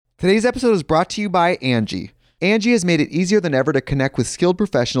Today's episode is brought to you by Angie. Angie has made it easier than ever to connect with skilled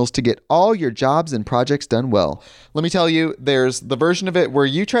professionals to get all your jobs and projects done well. Let me tell you, there's the version of it where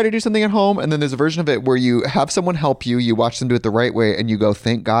you try to do something at home, and then there's a version of it where you have someone help you, you watch them do it the right way, and you go,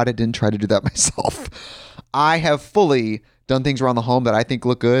 thank God I didn't try to do that myself. I have fully done things around the home that I think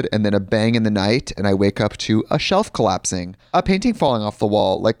look good, and then a bang in the night, and I wake up to a shelf collapsing, a painting falling off the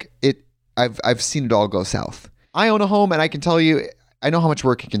wall. I've seen it all go south. I own a home, and I can tell you, I know how much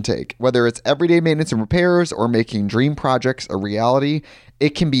work it can take. Whether it's everyday maintenance and repairs or making dream projects a reality,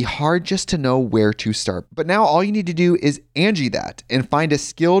 it can be hard just to know where to start. But now all you need to do is Angie that and find a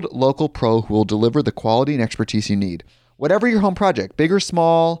skilled local pro who will deliver the quality and expertise you need. Whatever your home project, big or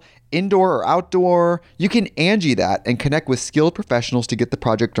small, indoor or outdoor, you can Angie that and connect with skilled professionals to get the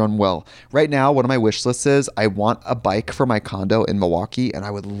project done well. Right now, one of my wish lists is I want a bike for my condo in Milwaukee, and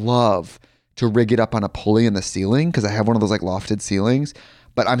I would love to rig it up on a pulley in the ceiling because I have one of those like lofted ceilings,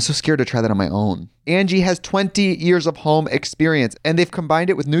 but I'm so scared to try that on my own. Angie has 20 years of home experience, and they've combined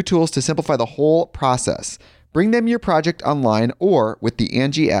it with new tools to simplify the whole process. Bring them your project online or with the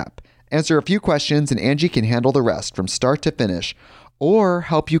Angie app. Answer a few questions and Angie can handle the rest from start to finish, or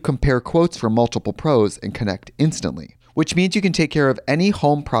help you compare quotes from multiple pros and connect instantly, which means you can take care of any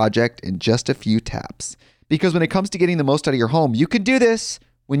home project in just a few taps. Because when it comes to getting the most out of your home, you can do this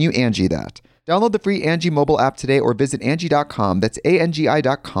when you Angie that. Download the free Angie mobile app today or visit Angie.com. That's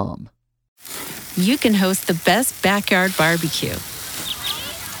ANGI.com. You can host the best backyard barbecue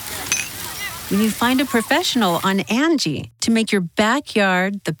when you find a professional on Angie to make your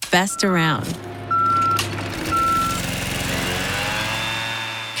backyard the best around.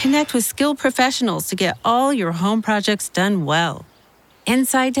 Connect with skilled professionals to get all your home projects done well.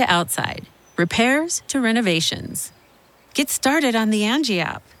 Inside to outside, repairs to renovations. Get started on the Angie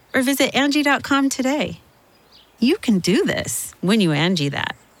app or visit Angie.com today. You can do this when you Angie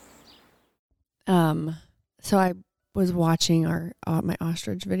that. So I was watching my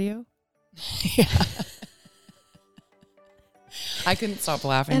ostrich video. Yeah. I couldn't stop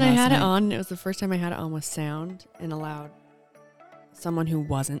laughing. And I had it on. It was the first time I had it on with sound and allowed someone who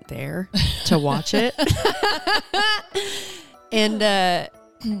wasn't there to watch it. And I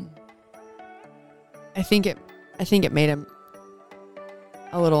think it made him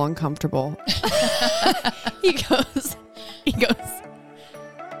a little uncomfortable. He goes,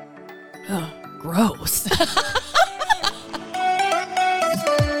 oh, gross.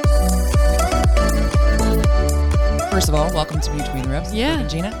 First of all, welcome to Between the Ribs. Yeah. Brooke and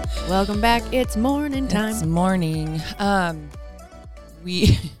Gina. Welcome back. It's morning time. It's morning.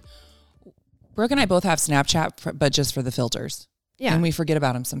 Brooke and I both have Snapchat, but just for the filters. Yeah. And we forget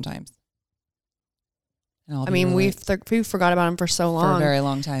about them sometimes. We forgot about them for so long. For a very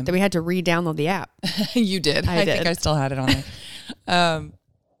long time. That we had to re-download the app. You did. I did. think I still had it on there.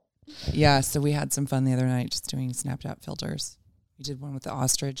 Yeah, so we had some fun the other night just doing Snapchat filters. We did one with the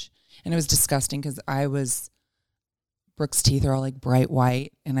ostrich. And it was disgusting because Brooke's teeth are all like bright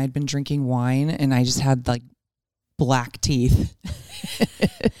white. And I'd been drinking wine and I just had like black teeth.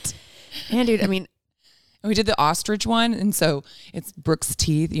 And dude, I mean. And we did the ostrich one. And so it's Brooke's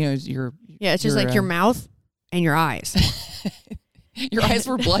teeth, it's just like your mouth and your eyes. Your eyes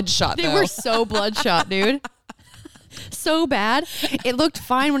were bloodshot, They were so bloodshot, dude. So bad. It looked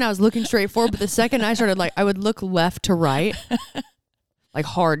fine when I was looking straight forward, but the second I started, I would look left to right. Like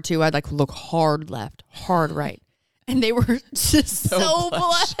hard, too. I'd look hard left, hard right. And they were just so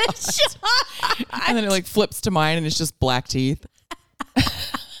bloodshot. And then it flips to mine and it's just black teeth.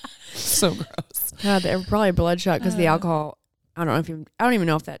 So gross. God, they were probably bloodshot because the alcohol, I don't even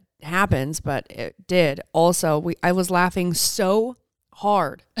know if that happens, but it did. Also, I was laughing so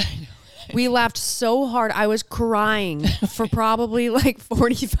hard. I know. We laughed so hard. I was crying for probably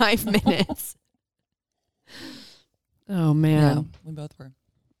 45 minutes. Oh man. Yeah, we both were.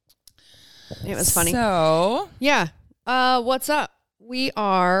 It was funny. So, yeah. What's up? We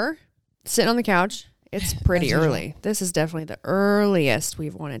are sitting on the couch. It's pretty early. This is definitely the earliest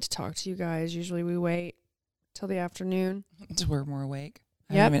we've wanted to talk to you guys. Usually we wait till the afternoon. Until we're more awake.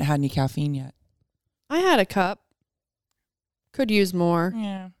 I Yep. haven't had any caffeine yet. I had a cup. Could use more.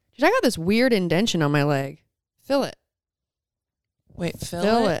 Yeah. Dude, I got this weird indention on my leg. Feel it. Wait, feel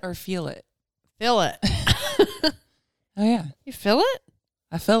Feel it it. or feel it? Feel it. Oh, yeah. You feel it?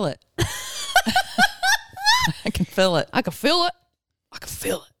 I feel it. I can feel it. I can feel it. I can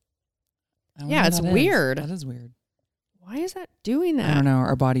feel it. I wonder Yeah, what it's that is. weird. That is weird. Why is that doing that? I don't know.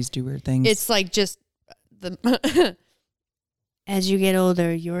 Our bodies do weird things. It's just the as you get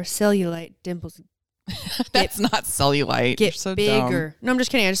older, your cellulite dimples That's not cellulite. You're get so bigger. dumb. No, I'm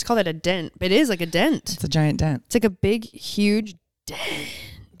just kidding. I just call that a dent. But it is like a dent. It's a giant dent. It's like a big, huge dent.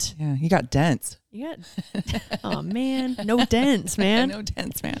 what? Yeah, you got dents. You got, oh man, no dents, man. No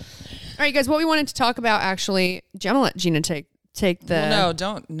dents, man. All right, guys, what we wanted to talk about actually, I'm gonna let Gina take the. Well,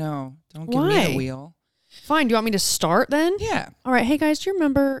 don't give me Why? the wheel. Fine. Do you want me to start then? Yeah. All right. Hey guys, do you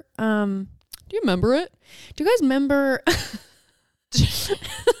remember? Do you remember it? Do you guys remember?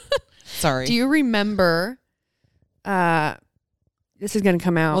 Sorry. Do you remember? This is gonna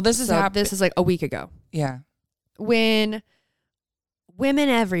come out. Well, this is this is like a week ago Yeah. when women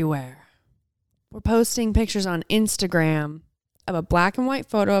everywhere were posting pictures on Instagram of a black and white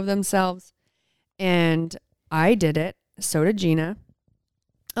photo of themselves, and I did it. So did Gina.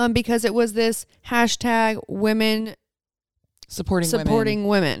 Because it was this hashtag women supporting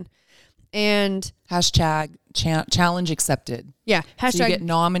women. And hashtag challenge accepted. yeah, hashtag So you get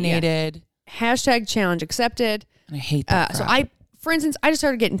nominated. yeah. Hashtag challenge accepted. And I hate that. So crap. for instance, I just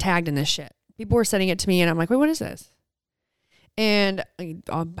started getting tagged in this shit. People were sending it to me and I'm like, wait, what is this? And I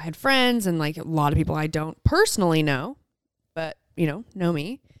had friends and like a lot of people I don't personally know, but know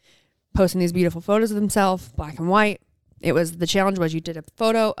me, posting these beautiful photos of themselves, black and white. It was, the challenge was you did a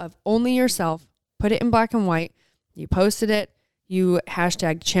photo of only yourself, put it in black and white, you posted it, you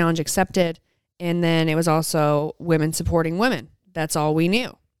hashtag challenge accepted, and then it was also women supporting women. That's all we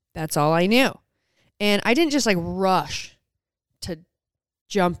knew. That's all I knew. And I didn't just like rush to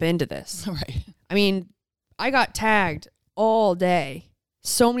jump into this. Right. I mean, I got tagged all day,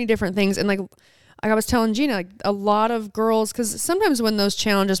 so many different things. And like I was telling Gina, like a lot of girls, because sometimes when those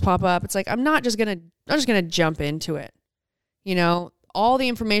challenges pop up, it's like, I'm just gonna jump into it. All the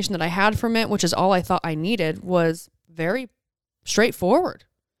information that I had from it, which is all I thought I needed, was very straightforward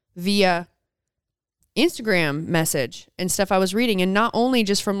via Instagram message and stuff I was reading. And not only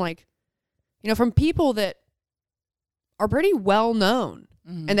just from like, from people that are pretty well known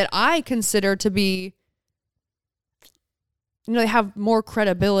and that I consider to be, they have more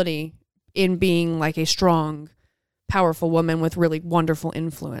credibility in being like a strong, powerful woman with really wonderful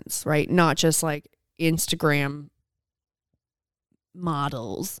influence, right? Not just like Instagram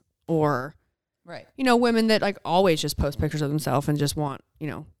models or, Right. women that like always just post pictures of themselves and just want,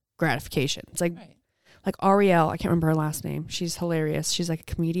 gratification. It's like, Right. like Ariel, I can't remember her last name. She's hilarious. She's like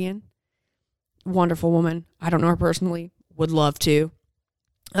a comedian. Wonderful woman. I don't know her personally. Would love to.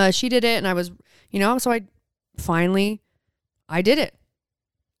 She did it and I was, so I did it.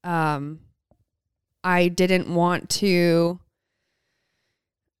 I didn't want to.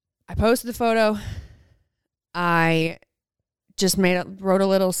 I posted the photo. I just wrote a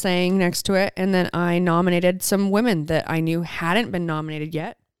little saying next to it, and then I nominated some women that I knew hadn't been nominated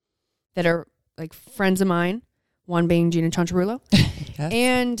yet, that are like friends of mine. One being Gina Chancharulo, Yes.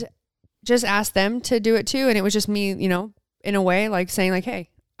 and just asked them to do it too. And it was just me, in a way, like saying like,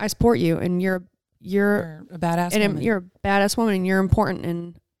 "Hey, I support you, and you're a badass and woman. you're a badass woman, and you're important,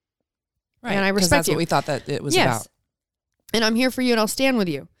 and Right. and I 'Cause respect that's you. what we thought that it was Yes. about. And I'm here for you and I'll stand with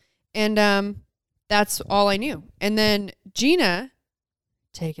you." And that's all I knew. And then Gina,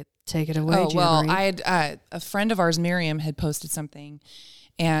 take it away, Oh, Gina well, Marie. I had a friend of ours, Miriam, had posted something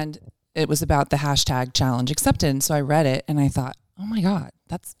and it was about the hashtag challenge accepted. And so I read it and I thought, oh my God,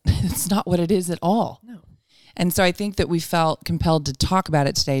 that's not what it is at all. No. And so I think that we felt compelled to talk about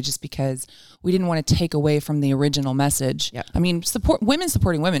it today just because we didn't want to take away from the original message. Yep. I mean, women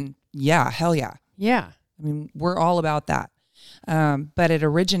supporting women. Yeah. Hell yeah. Yeah. I mean, we're all about that. But it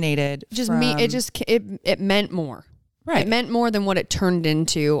originated It meant more. Right. It meant more than what it turned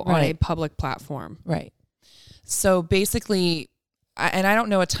into on a Right. public platform. Right. So basically, and I don't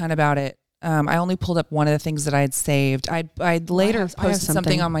know a ton about it. I only pulled up one of the things that I had saved. I later I have posted something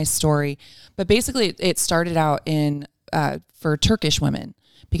something. on my story, but basically it started out in for Turkish women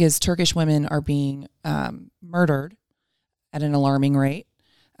because Turkish women are being murdered at an alarming rate.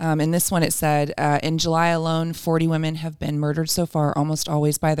 In this one, it said, in July alone, 40 women have been murdered so far, almost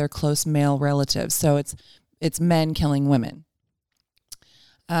always by their close male relatives. So it's men killing women.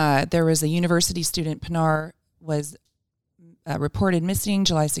 There was a university student, Pinar, was reported missing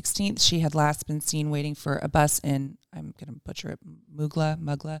July 16th. She had last been seen waiting for a bus in, I'm going to butcher it,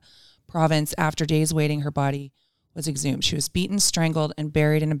 Mugla province. After days waiting, her body was exhumed. She was beaten, strangled, and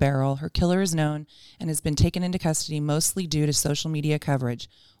buried in a barrel. Her killer is known and has been taken into custody mostly due to social media coverage.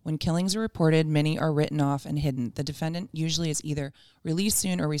 When killings are reported, many are written off and hidden. The defendant usually is either released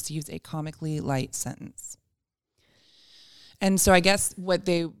soon or receives a comically light sentence. And so I guess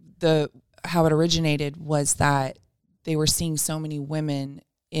how it originated was that they were seeing so many women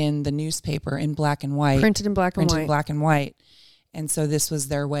in the newspaper in black and white. Printed in black and white. Black and white. And so this was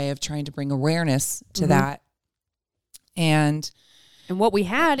their way of trying to bring awareness to that. And what we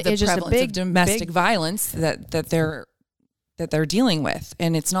had the is just a prevalence big of domestic violence that they're dealing with.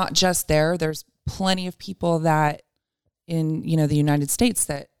 And it's not just there. There's plenty of people that in, you know, the United States,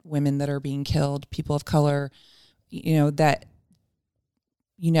 that women that are being killed, people of color, you know, that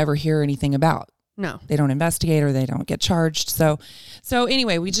you never hear anything about. No. They don't investigate or they don't get charged. So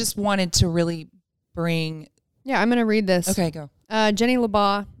anyway, we just wanted to really bring. Yeah, I'm going to read this. Okay, go. Jenny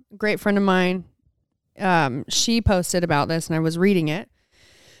LaBaugh, great friend of mine, she posted about this and I was reading it.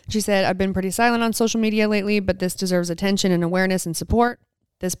 She said, I've been pretty silent on social media lately, but this deserves attention and awareness and support.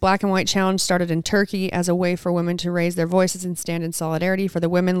 This black and white challenge started in Turkey as a way for women to raise their voices and stand in solidarity for the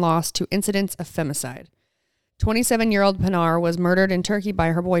women lost to incidents of femicide. 27-year-old Pinar was murdered in Turkey by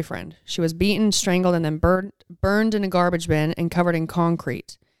her boyfriend. She was beaten, strangled, and then burned in a garbage bin and covered in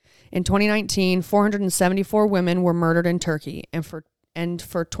concrete. In 2019, 474 women were murdered in Turkey, and for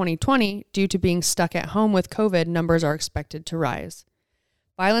 2020, due to being stuck at home with COVID, numbers are expected to rise.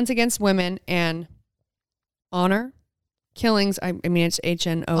 Violence against women and honor killings, I mean, it's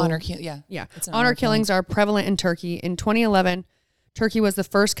HNO. Honor Killings are prevalent in Turkey. In 2011, Turkey was the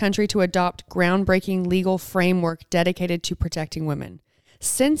first country to adopt groundbreaking legal framework dedicated to protecting women.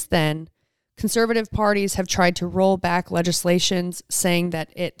 Since then, conservative parties have tried to roll back legislations saying that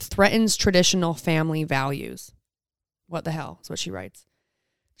it threatens traditional family values. What the hell is what she writes.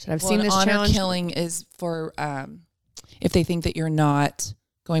 I've seen this honor challenge. Killing is for if they think that you're not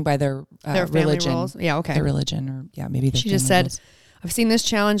going by their family religion. roles. Yeah, okay. Their religion, or maybe their She just family said, roles. I've seen this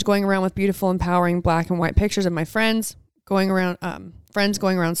challenge going around with beautiful, empowering black and white pictures of my friends going around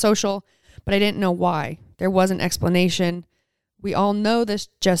social, but I didn't know why. There was an explanation. We all know this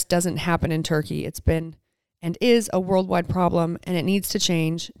just doesn't happen in Turkey. It's been and is a worldwide problem, and it needs to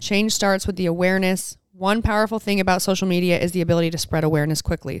change. Change starts with the awareness. One powerful thing about social media is the ability to spread awareness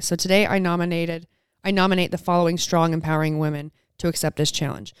quickly. So today I nominate the following strong, empowering women to accept this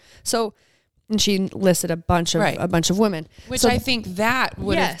challenge. So, and she listed a bunch of women. Which so I think that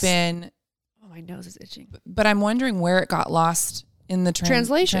would have been. Oh, my nose is itching. But I'm wondering where it got lost in the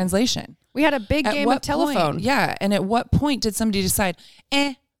translation. We had a big game of telephone. Yeah. And at what point did somebody decide,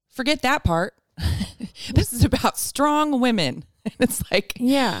 forget that part. This is about strong women. It's like,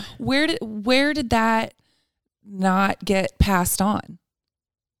 yeah, where did that not get passed on?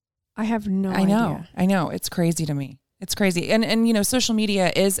 I have no idea. I know. It's crazy to me. It's crazy. And you know, social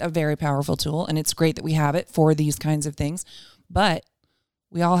media is a very powerful tool, and it's great that we have it for these kinds of things. But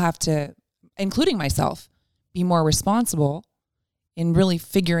we all have to, including myself, be more responsible in really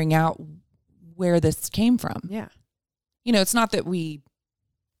figuring out where this came from. Yeah. You know, it's not that we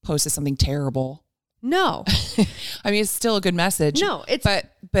posted something terrible. No. I mean, it's still a good message. No, it's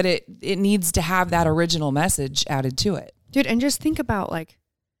but it needs to have that original message added to it. Dude, and just think about like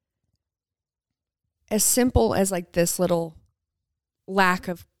as simple as like this little lack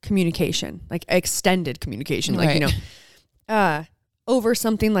of communication, like extended communication, like, right. you know, over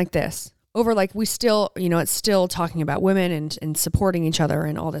something like this, over like we still, you know, it's still talking about women and supporting each other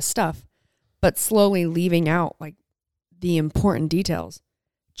and all this stuff, but slowly leaving out like the important details.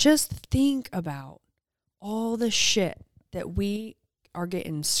 Just think about all the shit that we are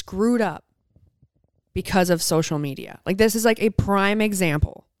getting screwed up because of social media. Like this is like a prime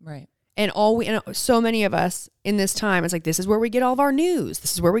example. Right. And so many of us in this time, it's like, this is where we get all of our news.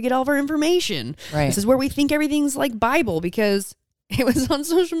 This is where we get all of our information. Right. This is where we think everything's like Bible because it was on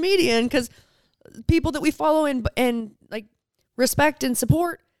social media and because people that we follow and like respect and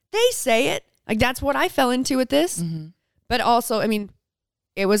support, they say it. Like that's what I fell into with this. Mm-hmm. But also, I mean,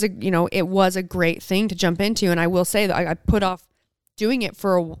 it was a great thing to jump into. And I will say that I put off doing it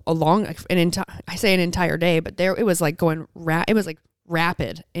for an entire day, but it was like it was like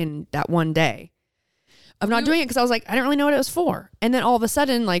rapid in that one day of not doing it. Cause I was like, I didn't really know what it was for. And then all of a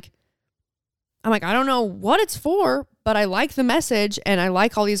sudden, like, I'm like, I don't know what it's for, but I like the message and I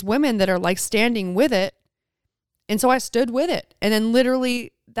like all these women that are like standing with it. And so I stood with it. And then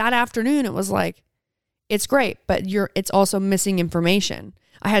literally that afternoon, it was like, it's great, but it's also missing information.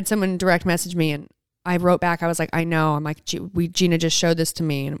 I had someone direct message me and I wrote back. I was like, I know. I'm like, Gina just showed this to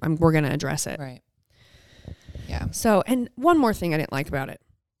me and we're going to address it. Right. Yeah. So, and one more thing I didn't like about it.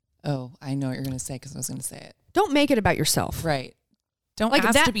 Oh, I know what you're going to say because I was going to say it. Don't make it about yourself. Right. Don't like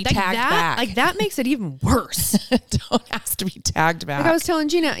ask that, to be like tagged that, back. Like that makes it even worse. Don't ask to be tagged back. Like I was telling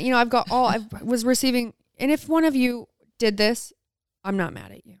Gina, you know, I was receiving, and if one of you did this, I'm not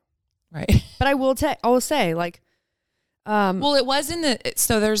mad at you. Right. But I will say like, well, it was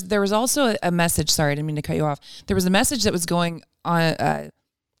so there was also a message. Sorry, I didn't mean to cut you off. There was a message that was going on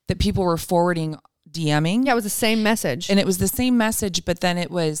that people were forwarding, DMing. Yeah, it was the same message. And it was the same message, but then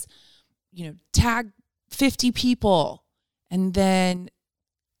it was, you know, tag 50 people and then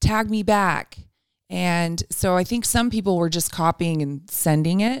tag me back And so I think some people were just copying and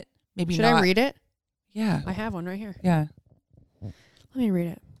sending it. Maybe Should not. I read it? Yeah. I have one right here. Yeah. Let me read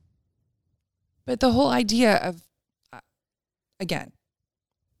it. But the whole idea of, again,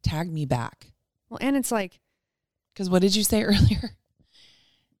 tag me back. Well, and it's like Because what did you say earlier?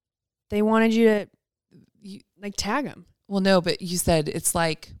 they wanted you to like tag them. Well, no, but you said it's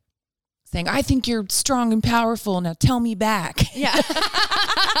like saying, I think you're strong and powerful. Now tell me back. Yeah.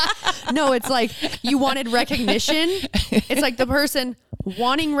 No, it's like you wanted recognition. It's like the person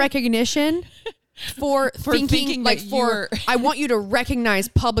wanting recognition for thinking that you're- I want you to recognize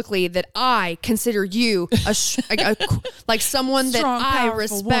publicly that I consider you like someone that Strong, I powerful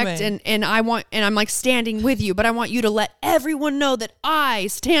respect woman. and I'm like standing with you, but I want you to let everyone know that I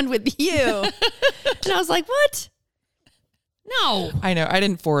stand with you. And I was like, what? No. I know. I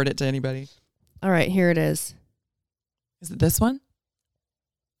didn't forward it to anybody. All right, here it is. Is it this one?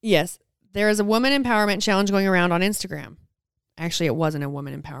 Yes. There is a woman empowerment challenge going around on Instagram. Actually, it wasn't a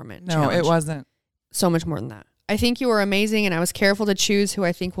woman empowerment No, challenge. it wasn't. So much more than that. I think you are amazing, and I was careful to choose who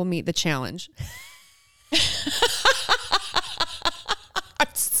I think will meet the challenge. I'm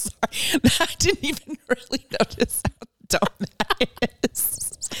sorry. I didn't even really notice how dumb that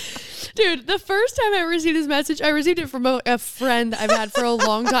is. Dude, the first time I received this message, I received it from a friend I've had for a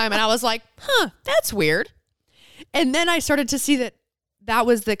long time, and I was like, that's weird. And then I started to see that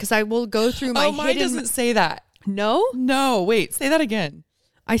was because I will go through my mine hidden... doesn't say that. No? No, wait, say that again.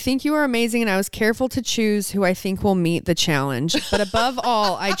 I think you are amazing, and I was careful to choose who I think will meet the challenge. But above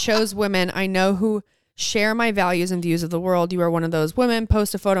all, I chose women I know who share my values and views of the world. You are one of those women.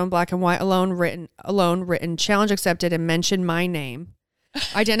 Post a photo in black and white, alone written, challenge accepted, and mention my name.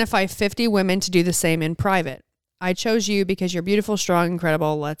 Identify 50 women to do the same in private. I chose you because you're beautiful, strong,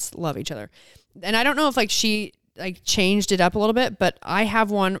 incredible. Let's love each other. And I don't know if she changed it up a little bit, but I have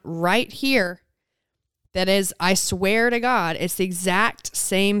one right here. That is, I swear to God, it's the exact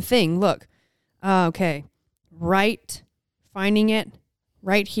same thing. Look. Okay. Right. Finding it.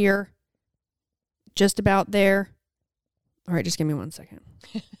 Right here. Just about there. All right, just give me 1 second.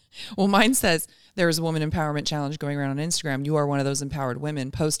 Well, mine says there is a woman empowerment challenge going around on Instagram. You are one of those empowered women.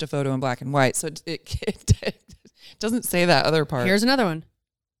 Post a photo in black and white. So it doesn't say that other part. Here's another one.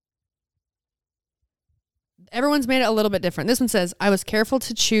 Everyone's made it a little bit different. This one says, I was careful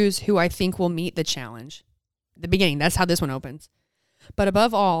to choose who I think will meet the challenge. The beginning, that's how this one opens. But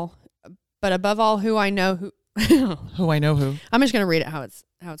above all who I know who Who I know who. I'm just going to read it how it's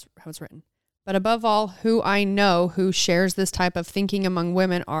written. But above all who I know who shares this type of thinking among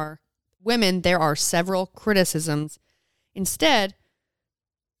women, there are several criticisms. Instead,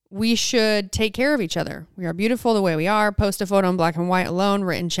 we should take care of each other. We are beautiful the way we are. Post a photo in black and white, alone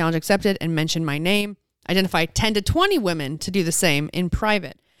written, challenge accepted, and mention my name. Identify 10 to 20 women to do the same in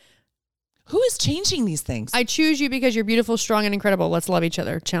private. Who is changing these things? I choose you because you're beautiful, strong, and incredible. Let's love each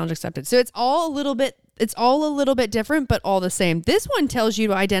other. Challenge accepted. So it's all a little bit different, but all the same. This one tells you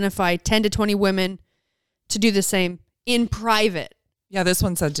to identify 10 to 20 women to do the same in private. Yeah, this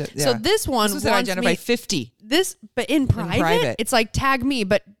one said. Yeah. So this one said wants identify me, 50. but in private, it's like tag me,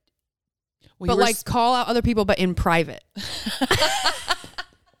 but call out other people, but in private.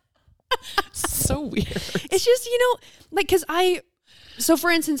 So weird. It's just, because so for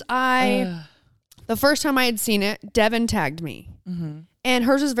instance, the first time I had seen it, Devin tagged me. Mm-hmm. And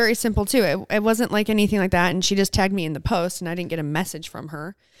hers was very simple too. It wasn't like anything like that. And she just tagged me in the post and I didn't get a message from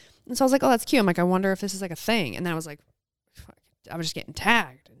her. And so I was like, oh, that's cute. I'm like, I wonder if this is like a thing. And then I was like, fuck, I was just getting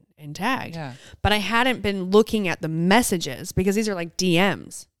tagged and tagged. Yeah. But I hadn't been looking at the messages because these are like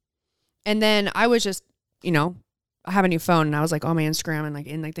DMs. And then I was just, I have a new phone and I was like on my Instagram and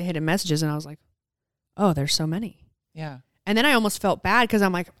in the hidden messages. And I was like, oh, there's so many. Yeah. And then I almost felt bad because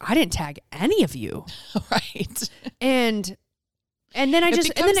I'm like, I didn't tag any of you. Right. And then I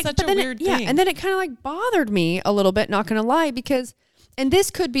just, and then such a weird thing. and then it kind of bothered me a little bit, not going to lie, because, and this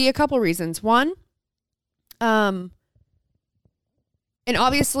could be a couple reasons. One, and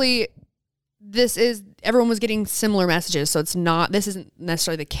obviously everyone was getting similar messages. So this isn't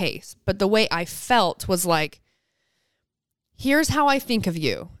necessarily the case, but the way I felt was like, here's how I think of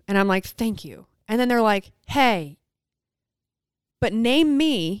you. And I'm like, thank you. And then they're like, hey, but name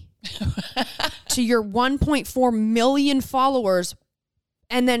me to your 1.4 million followers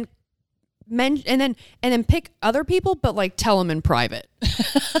and then pick other people, but tell them in private. You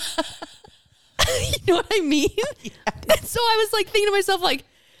know what I mean? Yeah. And so I was thinking to myself,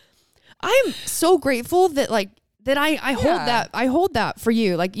 I'm so grateful that that I hold that for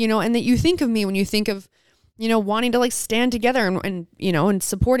you, and that you think of me when you think of, wanting to stand together and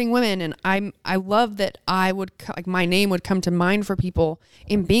supporting women. And I love that my name would come to mind for people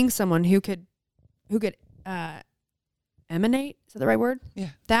in being someone who emanate. Is that the right word? Yeah.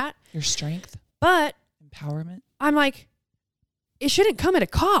 That. Your strength, But empowerment. I'm like, it shouldn't come at a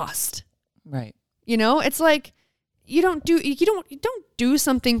cost. Right. You know, it's like you don't do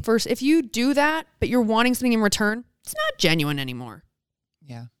something first. If you do that, but you're wanting something in return, it's not genuine anymore.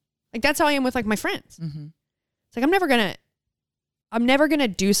 Yeah. Like that's how I am with like my friends. Mm-hmm. It's like I'm never gonna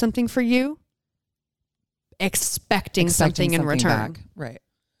do something for you expecting something in return. Back. Right.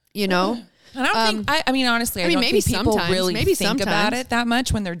 You know? And I don't think, I mean, honestly, I don't maybe think people sometimes, really maybe think about sometimes. it that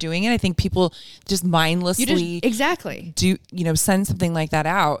much when they're doing it. I think people just mindlessly exactly do, send something like that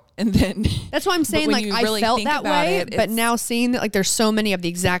out. And then that's why I'm saying when like you I really felt think that about way, it, but now seeing that like there's so many of the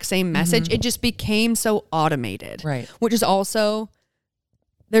exact same message, it just became so automated. Right. Which is also,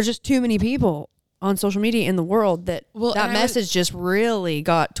 there's just too many people on social media in the world that that message just really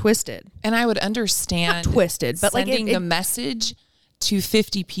got twisted. And I would understand Not twisted, but like sending the message to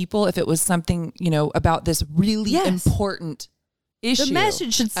 50 people if it was something, about this really important issue. The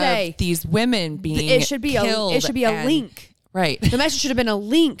message should say of these women being it should be killed. It should be a link. Right. The message should have been a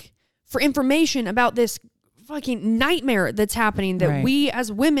link for information about this fucking nightmare that's happening that we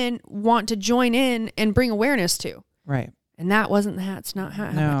as women want to join in and bring awareness to. Right. And that wasn't that. It's not how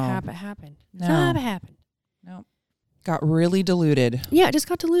it happened. It's not how it happened. No. Got really diluted. Yeah, it just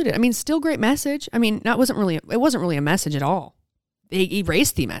got diluted. I mean, still great message. I mean, it wasn't really a message at all. They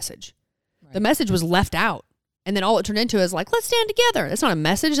erased the message. Right. The message was left out. And then all it turned into is like, let's stand together. That's not a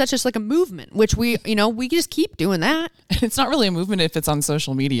message. That's just like a movement, which we just keep doing that. It's not really a movement if it's on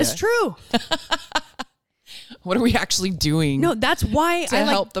social media. It's true. What are we actually doing? No, that's why to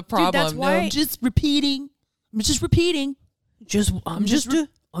help the problem. Dude, that's why I'm just repeating. I'm just a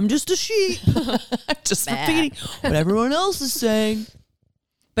sheep. Just repeating what everyone else is saying.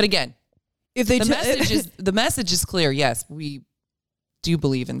 But again, if the message is clear. Yes, we do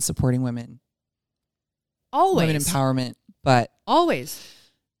believe in supporting women. Always. Women empowerment, but always.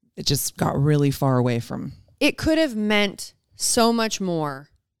 It just got really far away from. It could have meant so much more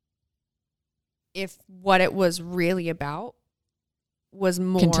if what it was really about was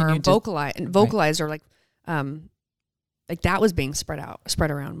more vocalized or like that was being spread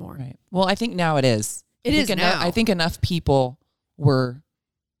around more. Right. Well, I think now it is. I think enough people were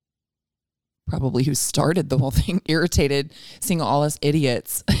probably who started the whole thing irritated seeing all us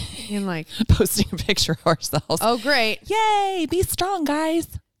idiots and like posting a picture of ourselves. Oh, great. Yay. Be strong, guys.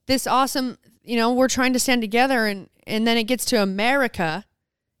 This awesome, we're trying to stand together and then it gets to America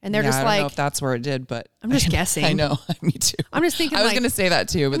and they're just I don't know if that's where it did, but I'm just guessing. I know. Me too. I'm just thinking I was going to say that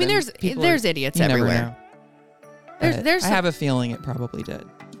too, but there's idiots everywhere. I have a feeling it probably did.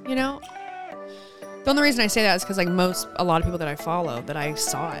 The only reason I say that is because like a lot of people that I follow that I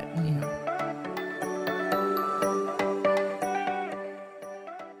saw it.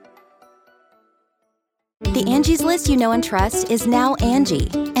 The Angie's List you know and trust is now Angie,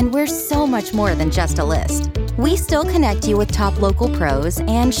 and we're so much more than just a list. We still connect you with top local pros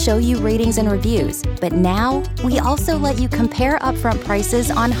and show you ratings and reviews, but now we also let you compare upfront prices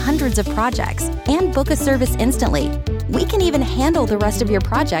on hundreds of projects and book a service instantly. We can even handle the rest of your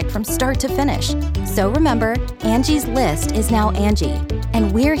project from start to finish. So remember, Angie's List is now Angie,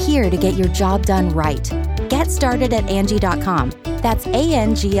 and we're here to get your job done right. Get started at Angie.com. That's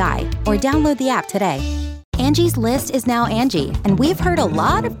ANGI, or download the app today. Angie's List is now Angie, and we've heard a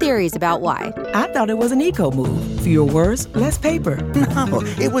lot of theories about why. I thought it was an eco move. Fewer words, less paper. No,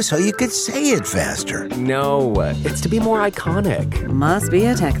 it was so you could say it faster. No, it's to be more iconic. Must be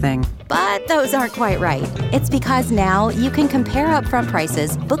a tech thing. But those aren't quite right. It's because now you can compare upfront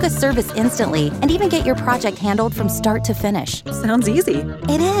prices, book a service instantly, and even get your project handled from start to finish. Sounds easy.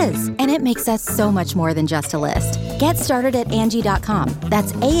 It is, and it makes us so much more than just a list. Get started at Angie.com.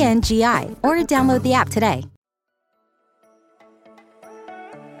 That's ANGI, or download the app today.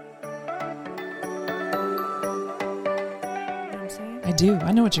 I do.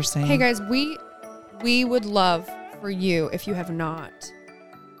 I know what you're saying. Hey guys, we would love for you, if you have not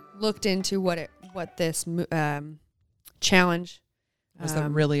looked into what this challenge was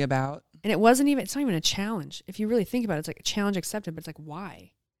that really about. And it's not even a challenge. If you really think about it, it's like a challenge accepted, but it's like,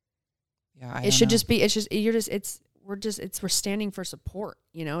 why? Yeah, we're standing for support.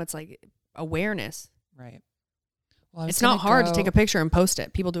 It's like awareness. Right. Well, it's not hard to take a picture and post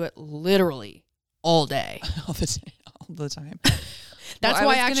it. People do it literally all day. all the time. That's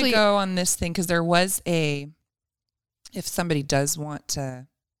why I was going to go on this thing because there was if somebody does want to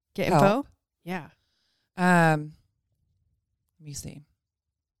get help, info. Yeah. Let me see. It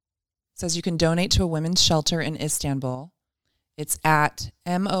says you can donate to a women's shelter in Istanbul. It's at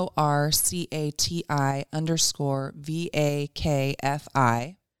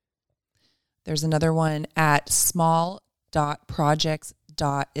MORCATI_VAKFI. There's another one at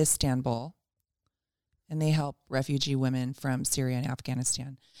small.projects.istanbul, and they help refugee women from Syria and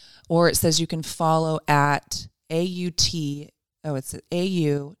Afghanistan. Or it says you can follow at it's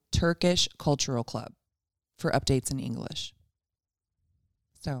AU Turkish Cultural Club for updates in English.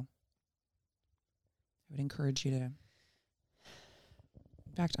 So I would encourage you to, in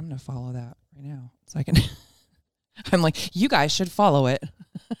fact, I'm going to follow that right now. So I can, I'm like, you guys should follow it.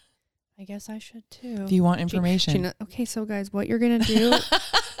 I guess I should too. If you want information. Okay, so guys, what you're going to do.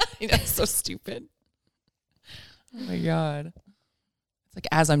 That's so stupid. Oh my God. It's like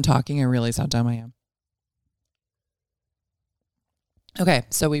as I'm talking, I realize how dumb I am. Okay,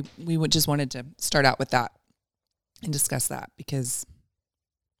 so we would just wanted to start out with that and discuss that because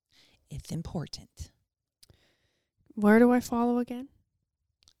it's important. Where do I follow again?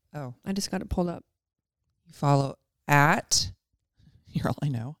 Oh, I just got it pulled up. you follow at, you're all I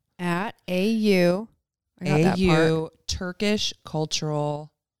know. At AU. I got that AU part. Turkish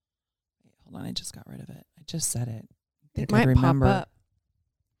Cultural. Wait, hold on, I just got rid of it. I just said it. I think It I might remember. pop up.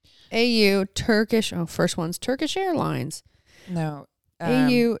 AU Turkish. Oh, first one's Turkish Airlines. No.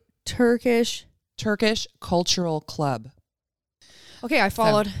 AU Turkish. Turkish Cultural Club. Okay, I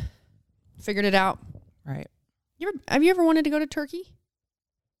followed. Figured it out. Right. Have you ever wanted to go to Turkey?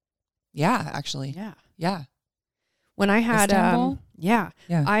 Yeah, actually. Yeah. Yeah. When I had Istanbul? yeah.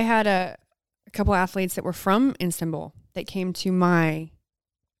 I had a couple athletes that were from Istanbul that came to I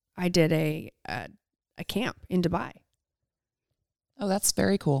did a camp in Dubai. Oh, that's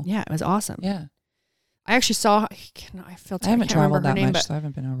very cool. Yeah, it was awesome. Yeah. I actually saw I haven't can't remember traveled her that name, much, but so I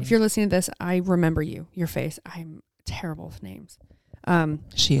haven't been over. if you're listening to this, I remember your face. I'm terrible with names.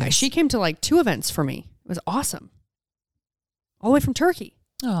 She is. She came to like 2 events for me. It was awesome. All the way from Turkey.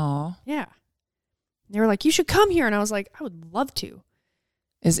 Aw. Yeah. They were like, you should come here. And I was like, I would love to.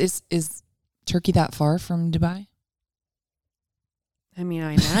 Is Turkey that far from Dubai? I mean,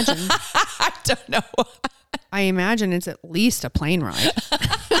 I imagine. I don't know. I imagine it's at least a plane ride.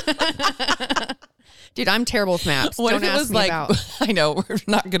 Dude, I'm terrible with maps. What Don't if it ask was me like, about. I know, we're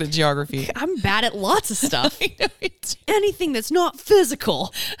not good at geography. I'm bad at lots of stuff. I know it. Anything that's not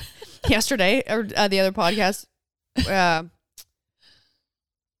physical. Yesterday, or the other podcast, or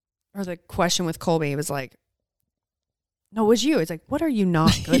the question with Colby, it was like, no, it was you. It's like, what are you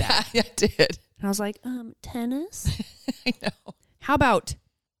not good at? Yeah, I did. And I was like, tennis. I know. How about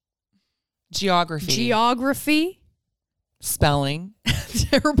Geography. Spelling.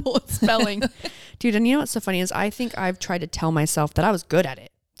 Terrible at spelling. Dude, and you know what's so funny is I think I've tried to tell myself that I was good at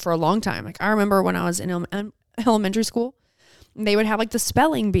it for a long time. Like I remember when I was in elementary school, they would have like the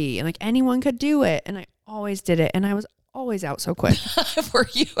spelling bee and like anyone could do it. And I always did it. And I was always out so quick. For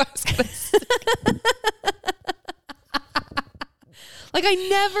you, I was going to say. Like I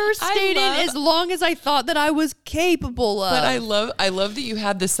never stayed in as long as I thought that I was capable of. But I love that you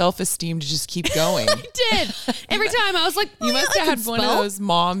had the self-esteem to just keep going. I did. Every time I was like, You must have had one of those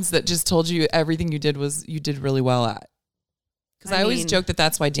moms that just told you everything you did really well at. Because I always mean, joke that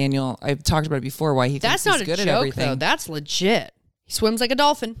that's why Daniel, I've talked about it before, why he thinks that's not he's a good joke, at everything. though. That's legit. He swims like a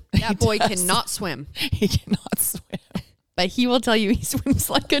dolphin. That boy cannot swim. He cannot swim. But he will tell you he swims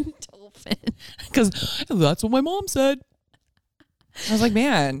like a dolphin. Because that's what my mom said. I was like,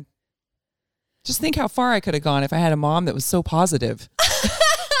 man, just think how far I could have gone if I had a mom that was so positive.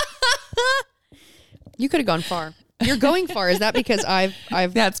 You could have gone far. You're going far. Is that because I've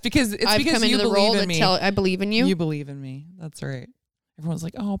That's because it's I've because come you into the role believe to in me. tell I believe in you? You believe in me. That's right. Everyone's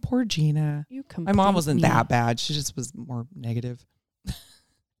like, oh, poor Gina. You My mom wasn't complete me. that bad. She just was more negative.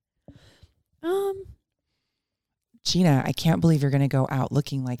 Gina, I can't believe you're going to go out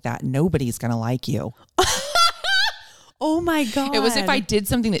looking like that. Nobody's going to like you. Oh my God. It was if I did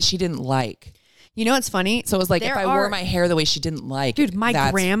something that she didn't like. You know what's funny? So it was like There if I wore my hair the way she didn't like. Dude, my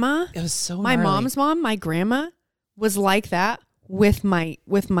grandma, It was so my gnarly. mom's mom, my grandma was like that with my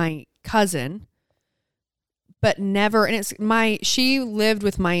cousin, but never. And she lived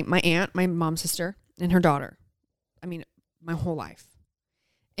with my aunt, my mom's sister, and her daughter. I mean, my whole life.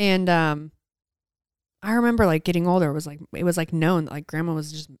 And I remember like getting older. It was like known that like grandma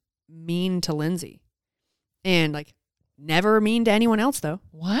was just mean to Lindsay, and like never mean to anyone else though.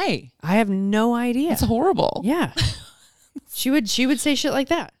 Why? I have no idea. It's horrible. Yeah. She would say shit like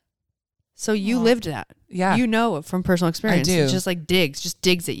that. So you lived that. Yeah. You know from personal experience. I do. It's just like digs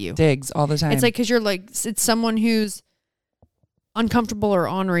at you. Digs all the time. It's like, cause you're like, it's someone who's uncomfortable or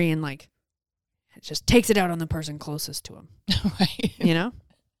ornery and like, it just takes it out on the person closest to him. Right. You know?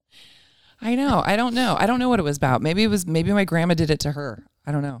 I know. I don't know. I don't know what it was about. Maybe my grandma did it to her.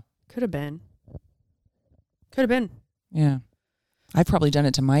 I don't know. Could have been. Could have been. Yeah. I've probably done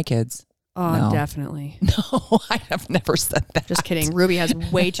it to my kids. Oh, No. definitely. No, I have never said that. Just kidding. Ruby has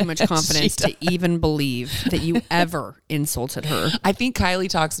way too much confidence She to even believe that you ever insulted her. I think Kylie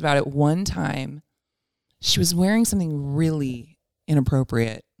talks about it one time. She was wearing something really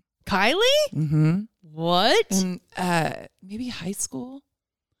inappropriate. Kylie? Mm-hmm. What? In maybe high school.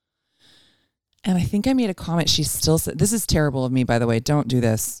 And I think I made a comment. She still said, this is terrible of me, by the way. Don't do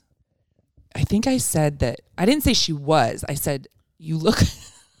this. I think I said that. I didn't say she was. I said, you look.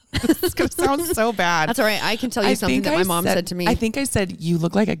 This is going to sound so bad. That's all right. I can tell you something that my mom said to me. I think I said, you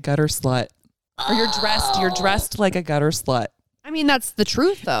look like a gutter slut. Or you're dressed like a gutter slut. I mean, that's the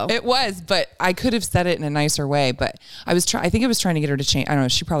truth, though. It was, but I could have said it in a nicer way. But I think I was trying to get her to change. I don't know.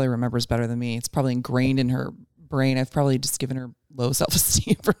 She probably remembers better than me. It's probably ingrained in her brain. I've probably just given her low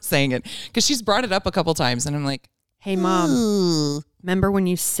self-esteem for saying it because she's brought it up a couple times, and I'm like, hey, Mom, remember when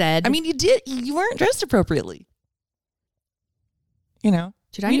you said? I mean, you weren't dressed appropriately. You know,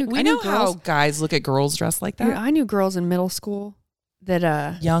 Dude, we know how guys look at girls dressed like that. Dude, I knew girls in middle school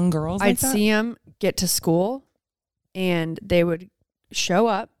that young girls. I'd see them get to school, and they would show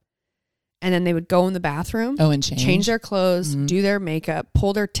up, and then they would go in the bathroom. Oh, and change their clothes, do their makeup,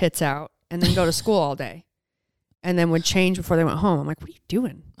 pull their tits out, and then go to school all day. And then would change before they went home. I'm like, what are you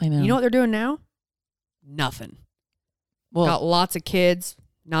doing? I know. You know what they're doing now? Nothing. Well, got lots of kids,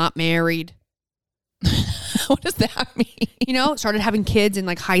 not married. what does that mean? You know, started having kids in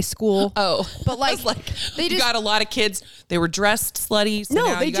like high school. Oh, but like they just got a lot of kids. They were dressed slutty. So no,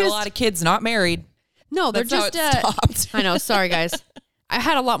 now they you got a lot of kids not married. No, they're That's just. how it stopped. I know. Sorry, guys. I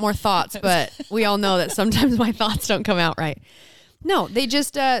had a lot more thoughts, but we all know that sometimes my thoughts don't come out right. No, they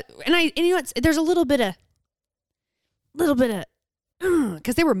just and you know what? There's a little bit of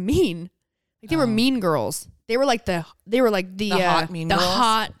because they were mean. Like they were mean girls. They were like the hot mean the girls?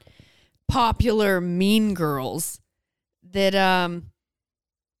 hot popular mean girls that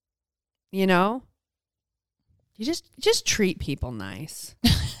you know, you just treat people nice.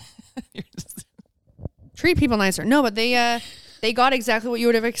 Treat people nicer. No, but they got exactly what you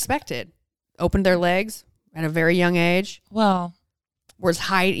would have expected. Opened their legs at a very young age. Well, was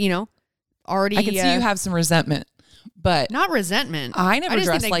already. I can see you have some resentment, but not resentment. I never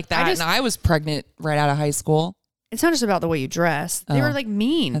dressed like that, and I was pregnant right out of high school. It's not just about the way you dress. They were like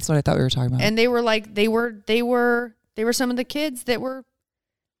mean. That's what I thought we were talking about. And they were like they were some of the kids that were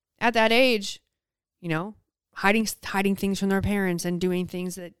at that age, you know, hiding things from their parents and doing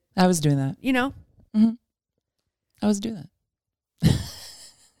things that I was doing that. You know, I was doing that.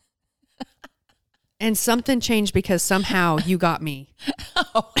 And something changed because somehow you got me.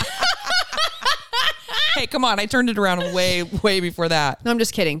 Hey, come on! I turned it around way before that. No, I'm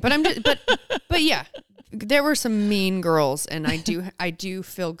just kidding. But but yeah, there were some mean girls, and I do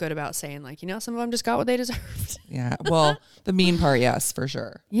feel good about saying, like, you know, some of them just got what they deserved. Yeah. Well, the mean part, yes, for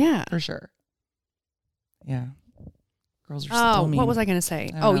sure. Yeah, for sure. Yeah. Girls are still mean. What was I going to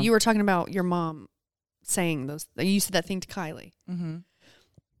say? I don't know. You were talking about your mom saying those. You said that thing to Kylie. Mm-hmm.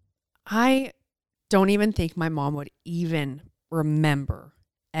 I don't even think my mom would even remember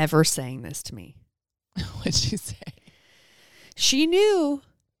ever saying this to me. What'd she say? She knew.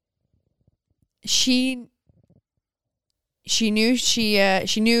 She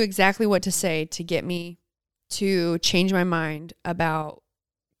knew exactly what to say to get me to change my mind about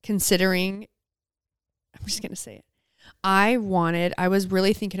considering. I'm just gonna say it. I was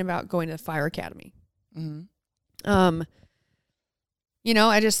really thinking about going to the fire academy. Mm-hmm. You know,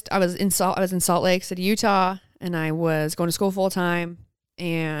 I was in Salt Lake City, Utah, and I was going to school full time,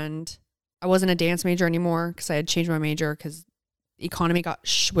 and I wasn't a dance major anymore because I had changed my major because the economy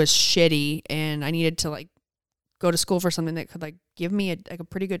was shitty, and I needed to like go to school for something that could like give me a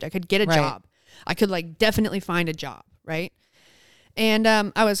pretty good. I could get a job. I could like definitely find a job, right? And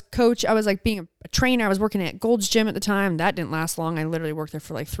I was like being a trainer. I was working at Gold's Gym at the time. That didn't last long. I literally worked there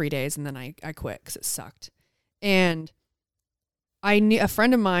for like 3 days, and then I quit because it sucked. And I knew a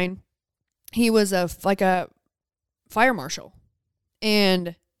friend of mine. He was a fire marshal,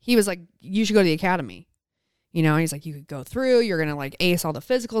 and he was like, "You should go to the academy." You know, and he's like, "You could go through. You're gonna like ace all the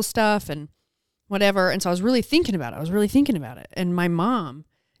physical stuff and whatever." And so I was really thinking about it. And my mom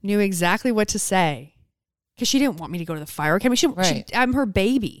knew exactly what to say because she didn't want me to go to the fire academy. I'm her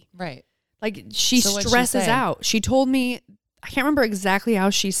baby, right? Like she stresses out. She told me, I can't remember exactly how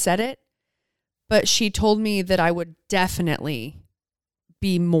she said it, but she told me that I would definitely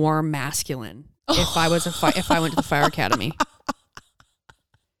be more masculine if I was if I went to the fire academy.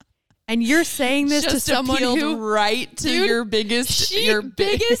 And you're saying this just to someone who right to your biggest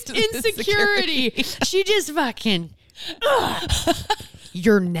insecurity. She just fucking,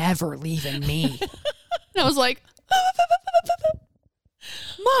 you're never leaving me. And I was like,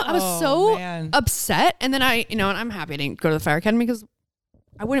 Mom, I was Oh, so man. upset. And then and I'm happy I didn't go to the fire academy because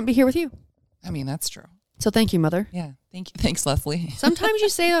I wouldn't be here with you. I mean, that's true. So thank you, Mother. Yeah. Thank you. Thanks, Leslie. Sometimes you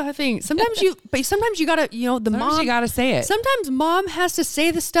say a thing. Sometimes you gotta, the Sometimes mom. you gotta say it. Sometimes mom has to say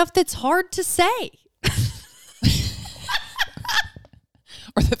the stuff that's hard to say.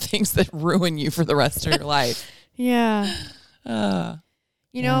 Or the things that ruin you for the rest of your life. Yeah. Yeah.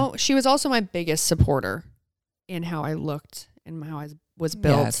 She was also my biggest supporter in how I looked and how I was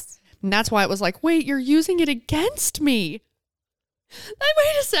built. Yes. And that's why it was like, wait, you're using it against me.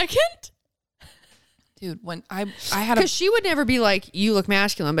 Wait a second. Dude, when I had Because she would never be like, you look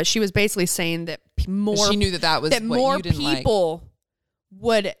masculine, but she was basically saying that more. she knew that was that what more you didn't like. people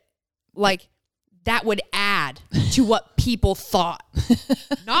would that would add to what people thought,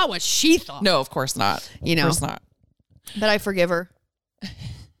 not what she thought. No, of course not. Of course not. But I forgive her.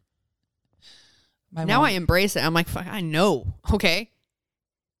 Now mom- I embrace it. I'm like, fuck, I know. Okay,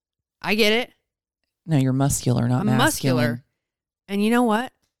 I get it. No, you're muscular, not I'm masculine. muscular, and you know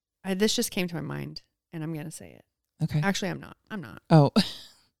what? This just came to my mind, and I'm gonna say it. Okay. Actually, I'm not. Oh.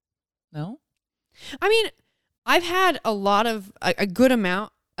 No? I mean, I've had a good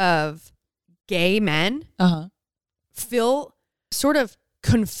amount of gay men Uh-huh. feel sort of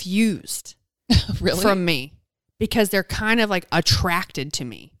confused Really? from me because they're kind of like attracted to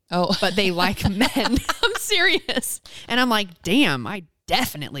me, Oh. but they like men. I'm serious. And I'm like, damn, I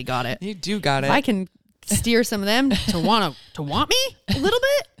definitely got it. You do got it. If I can steer some of them to want me a little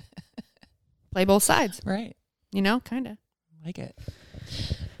bit, play both sides, Right. kind of. Like it.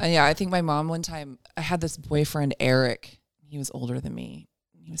 Yeah, I think my mom one time, I had this boyfriend, Eric. He was older than me.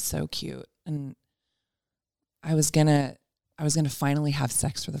 He was so cute. And I was gonna finally have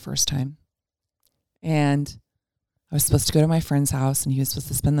sex for the first time. And I was supposed to go to my friend's house and he was supposed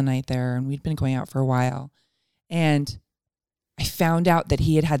to spend the night there. And we'd been going out for a while. And I found out that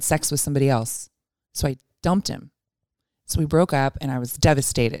he had had sex with somebody else. So I dumped him. So we broke up and I was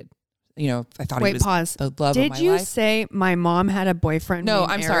devastated. I thought he Wait, was pause. the love of my Did you life. say my mom had a boyfriend? No,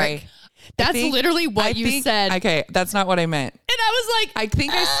 named I'm Eric? sorry. That's literally what you said. Okay, that's not what I meant. And I was like, I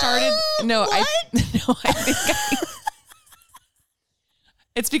think I started. I think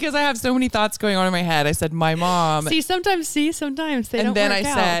it's because I have so many thoughts going on in my head. I said my mom. sometimes they don't and then work I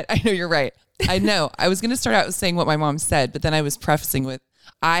out. said, I know you're right. I know. I was going to start out with saying what my mom said, but then I was prefacing with,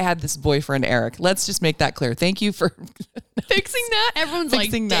 I had this boyfriend, Eric. Let's just make that clear. Thank you for fixing that. Everyone's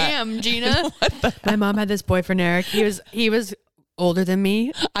Fixing like, that. damn, Gina. My mom had this boyfriend, Eric. He was older than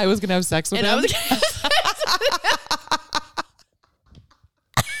me. I was going to have sex with And him. I was gonna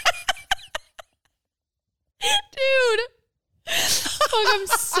Dude. Fuck, I'm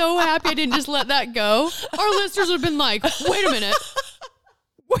so happy I didn't just let that go. Our listeners would have been like, wait a minute.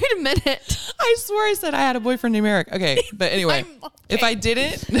 I swear I said I had a boyfriend named Eric. Okay. But anyway, if I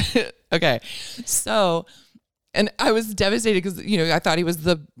didn't, okay. So, and I was devastated because, I thought he was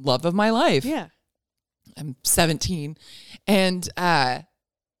the love of my life. Yeah. I'm 17. And I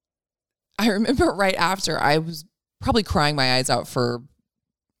remember right after I was probably crying my eyes out for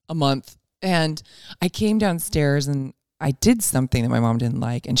a month. And I came downstairs and I did something that my mom didn't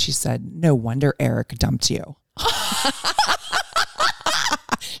like. And she said, no wonder Eric dumped you.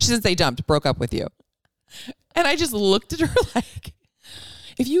 She says they broke up with you. And I just looked at her like,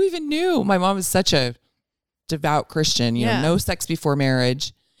 if you even knew, my mom is such a devout Christian, no sex before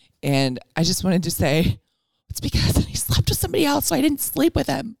marriage. And I just wanted to say, it's because he slept with somebody else, so I didn't sleep with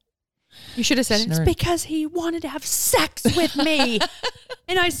him. You should have said, it's because he wanted to have sex with me.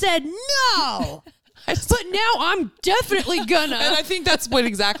 And I said, no. But now I'm definitely gonna. And I think that's what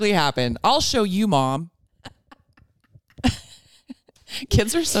exactly happened. I'll show you, Mom.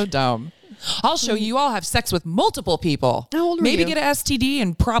 Kids are so dumb. I'll show you. I'll have sex with multiple people. How old were Maybe you? get an STD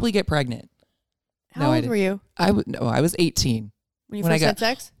and probably get pregnant. How old were you? I was 18. When you when I first got- had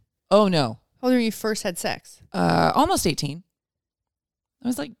sex? Oh, no. How old were you when you first had sex? Almost 18. I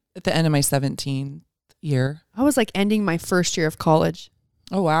was like at the end of my 17th year. I was like ending my first year of college.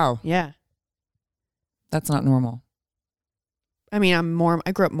 Oh, wow. Yeah. That's not normal. I mean,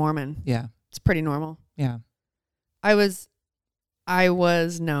 I grew up Mormon. Yeah. It's pretty normal. Yeah. I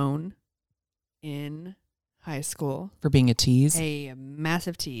was known in high school. For being a tease. A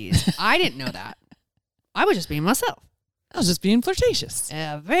massive tease. I didn't know that. I was just being myself. I was just being flirtatious.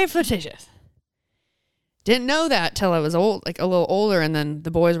 Very flirtatious. Didn't know that till I was old, like a little older, and then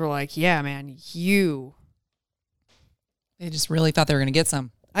the boys were like, "Yeah, man, you." They just really thought they were going to get some.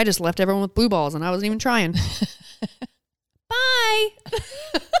 I just left everyone with blue balls, and I wasn't even trying. Bye.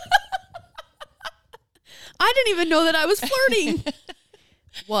 I didn't even know that I was flirting.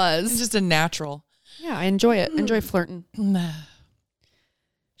 It's just a natural. Yeah, I enjoy it. Enjoy flirting.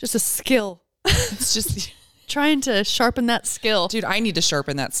 Just a skill. It's just, Trying to sharpen that skill. dude, I need to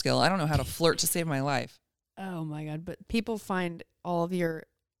sharpen that skill. I don't know how to flirt to save my life. Oh my God. But people find all of your,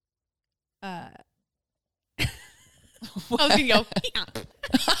 I was going to go,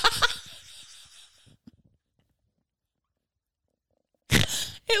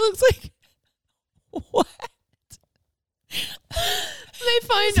 It looks like, what? they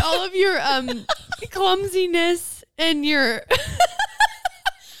find all of your clumsiness and your,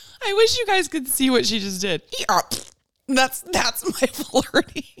 I wish you guys could see what she just did. That's my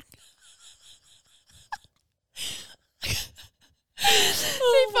flirting.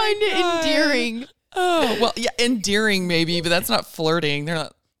 they find it endearing. Oh, well, yeah, endearing maybe, but that's not flirting. They're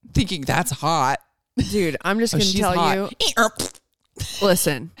not thinking that's hot. Dude, I'm just going to tell you.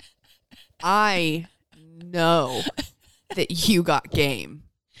 Listen, I know that you got game.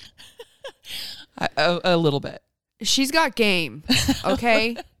 A little bit. She's got game,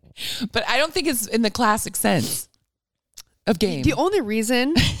 okay? But I don't think it's in the classic sense of game. The only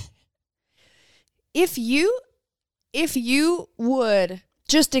reason, if you would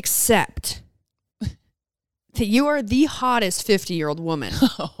just accept that you are the hottest 50-year-old woman.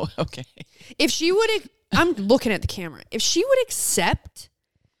 Oh, okay. If she would, I'm looking at the camera. If she would accept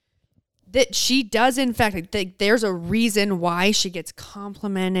that she does, in fact, like, there's a reason why she gets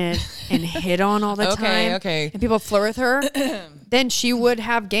complimented and hit on all the time. Okay. And people flirt with her, then she would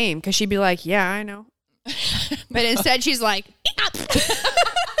have game because she'd be like, yeah, I know. But instead she's like,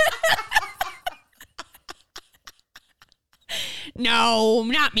 no,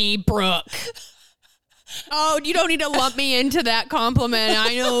 not me, Brooke. Oh, you don't need to lump me into that compliment.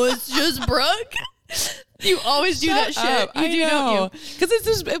 I know it's just Brooke. You always do that shit. Up. You I do, know. don't you?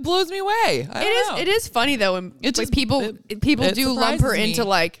 Because it blows me away. It is funny though when It like just- people it do lump her surprises me. into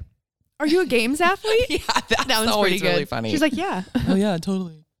like, are you a games athlete? Yeah, that's That one's always pretty good. really funny. She's like, yeah. Oh yeah,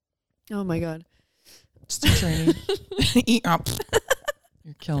 totally. Oh my God. Still training. Eat up.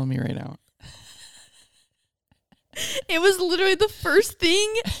 You're killing me right now. It was literally the first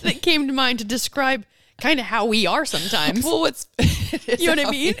thing that came to mind to describe kind of how we are sometimes. Well, You know what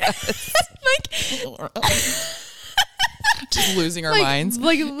I mean? Just losing our minds.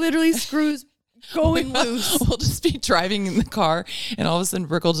 Like literally screws going loose. We'll just be driving in the car, and all of a sudden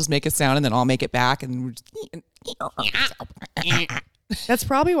Brooke will just make a sound, and then I'll make it back, and we're just, That's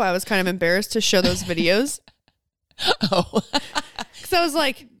probably why I was kind of embarrassed to show those videos. oh, Because I was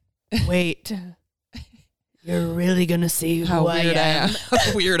like, wait, you're really going to see how who weird I am.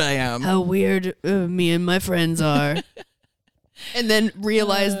 How weird I am. How weird me and my friends are. And then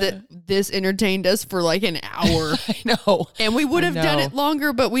realized that this entertained us for like an hour. I know. And we would I have done know. it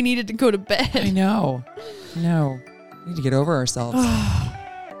longer, but we needed to go to I bed. know. No. We need to get over ourselves.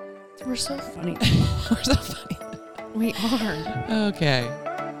 We're so funny. We're so funny. We are. Okay.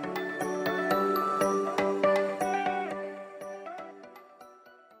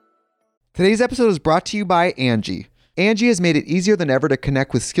 Today's episode is brought to you by Angie. Angie has made it easier than ever to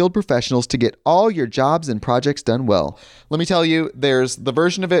connect with skilled professionals to get all your jobs and projects done well. Let me tell you, there's the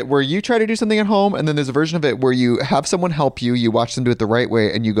version of it where you try to do something at home, and then there's a version of it where you have someone help you, you watch them do it the right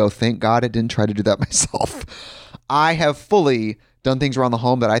way, and you go, thank God I didn't try to do that myself. I have fully done things around the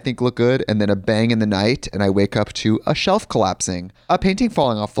home that I think look good, and then a bang in the night, and I wake up to a shelf collapsing, a painting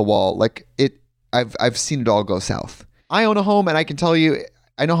falling off the wall. Like I've seen it all go south. I own a home, and I can tell you,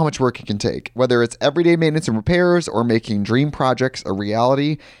 I know how much work it can take. Whether it's everyday maintenance and repairs or making dream projects a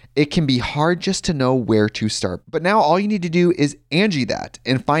reality, it can be hard just to know where to start. But now all you need to do is Angie that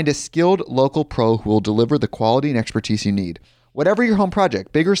and find a skilled local pro who will deliver the quality and expertise you need. Whatever your home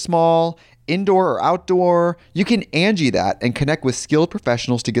project, big or small, indoor or outdoor, you can Angie that and connect with skilled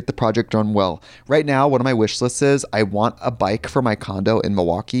professionals to get the project done well. Right now, one of my wish lists is I want a bike for my condo in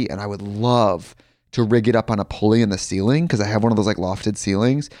Milwaukee, and I would love to rig it up on a pulley in the ceiling because I have one of those like lofted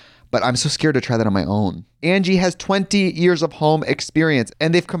ceilings, but I'm so scared to try that on my own. Angie has 20 years of home experience,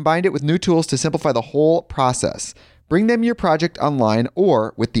 and they've combined it with new tools to simplify the whole process. Bring them your project online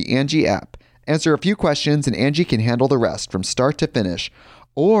or with the Angie app. Answer a few questions and Angie can handle the rest from start to finish,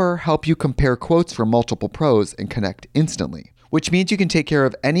 or help you compare quotes from multiple pros and connect instantly, which means you can take care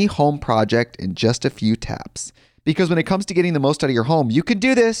of any home project in just a few taps. Because when it comes to getting the most out of your home, you can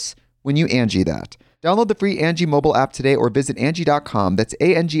do this when you Angie that. Download the free Angie mobile app today or visit Angie.com. That's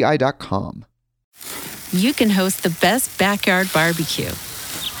ANGI.com. You can host the best backyard barbecue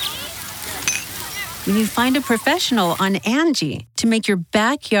when you find a professional on Angie to make your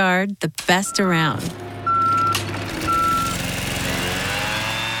backyard the best around.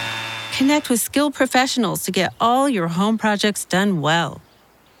 Connect with skilled professionals to get all your home projects done well.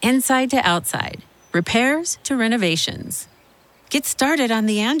 Inside to outside, repairs to renovations. Get started on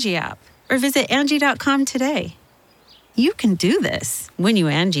the Angie app or visit Angie.com today. You can do this when you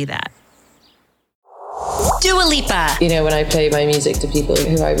Angie that. Dua Lipa. You know, when I play my music to people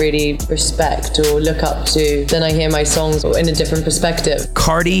who I really respect or look up to, then I hear my songs in a different perspective.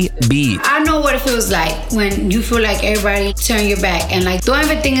 Cardi B. I know what it feels like when you feel like everybody turn your back and like don't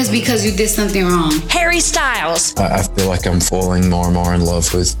ever think it's because you did something wrong. Harry Styles. I feel like I'm falling more and more in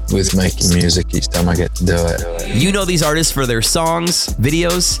love with making music each time I get to do it. You know these artists for their songs,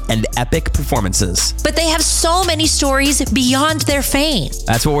 videos, and epic performances. But they have so many stories beyond their fame.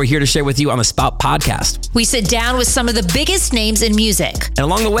 That's what we're here to share with you on the Spout Podcast. We sit down with some of the biggest names in music. And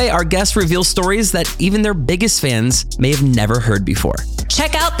along the way, our guests reveal stories that even their biggest fans may have never heard before.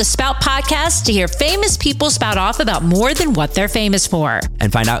 Check out the Spout Podcast to hear famous people spout off about more than what they're famous for.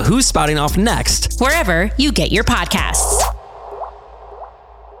 And find out who's spouting off next, wherever you get your podcasts.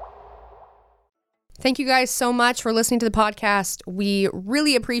 Thank you guys so much for listening to the podcast. We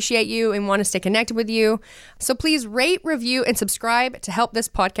really appreciate you and want to stay connected with you. So please rate, review, and subscribe to help this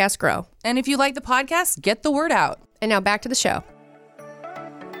podcast grow. And if you like the podcast, get the word out. And now back to the show.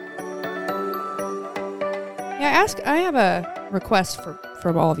 Yeah, I have a request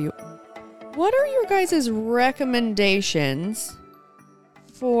from all of you. What are your guys' recommendations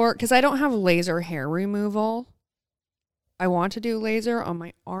for, because I don't have laser hair removal. I want to do laser on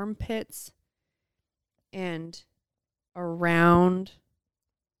my armpits and around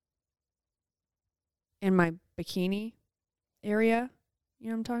in my bikini area. You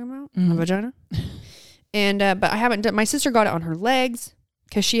know what I'm talking about? Mm-hmm. My vagina. And, but I haven't done, my sister got it on her legs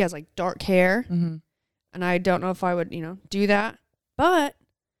because she has like dark hair. Mm-hmm. And I don't know if I would, do that. But,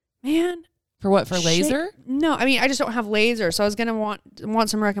 man. For what? For laser? No, I mean, I just don't have laser. So I was going to want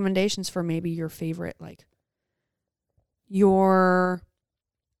some recommendations for maybe your favorite, like,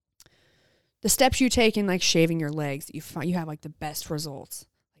 the steps you take in like shaving your legs, you have like the best results.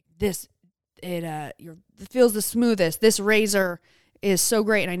 Like this, it feels the smoothest. This razor is so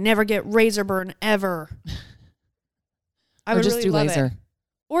great, and I never get razor burn ever. I would just really do love laser, it.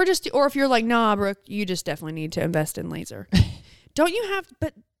 Or if you're like, nah, Brooke, you just definitely need to invest in laser. Don't you have?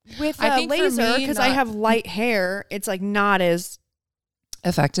 But with I think laser, because I have light hair, it's like not as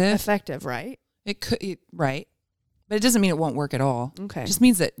effective, right? It could, right. But it doesn't mean it won't work at all. Okay. It just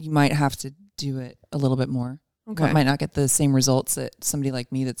means that you might have to do it a little bit more. Okay. You might not get the same results that somebody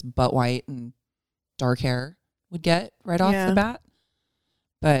like me that's butt white and dark hair would get right off the bat.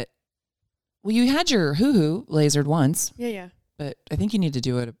 But, well, you had your hoo-hoo lasered once. Yeah. But I think you need to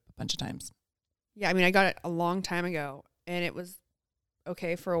do it a bunch of times. Yeah, I mean, I got it a long time ago, and it was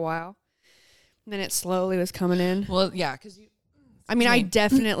okay for a while. And then it slowly was coming in. Well, yeah, because you... I mean, I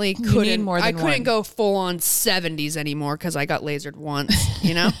definitely couldn't. More than I couldn't one. go full on 70s anymore because I got lasered once.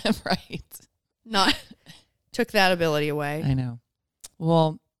 You know, right? Not took that ability away. I know.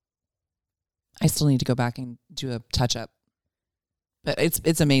 Well, I still need to go back and do a touch up, but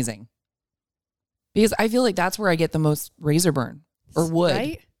it's amazing because I feel like that's where I get the most razor burn or would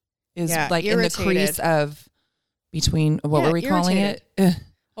right? Is like in the crease of between what were we calling it?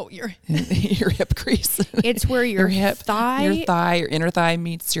 Oh, your hip crease. It's where your hip thigh, your inner thigh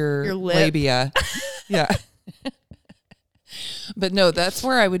meets your lip. labia. Yeah. But no, that's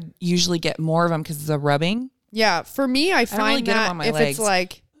where I would usually get more of them because the rubbing. Yeah, for me, I find really get them that on my if legs. it's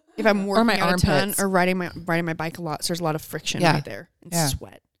like if I'm working my out a ton armpits. or riding my bike a lot, so there's a lot of friction right there and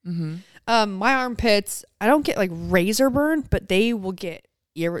sweat. Mm-hmm. My armpits, I don't get like razor burn, but they will get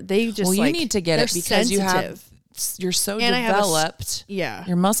they just you need to get it because you're so and developed. Yeah.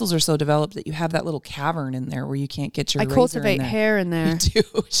 Your muscles are so developed that you have that little cavern in there where you can't get your I razor cultivate in there. hair in there. You do.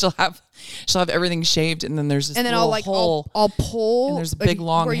 She'll have everything shaved and then there's this and then little I'll hole. I'll pull and there's big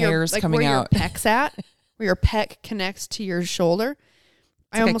long hairs coming where out. Your pec's at, where your pec connects to your shoulder.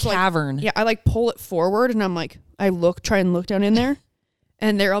 It's like a cavern. I like pull it forward and I'm like try and look down in there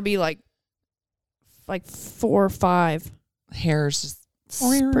and there'll be like 4 or 5 hairs,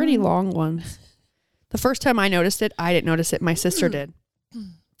 just pretty long ones. The first time I noticed it, I didn't notice it. My sister did.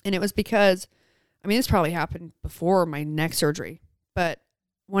 And it was because, I mean, this probably happened before my neck surgery, but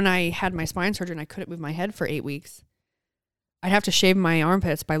when I had my spine surgery and I couldn't move my head for 8 weeks, I'd have to shave my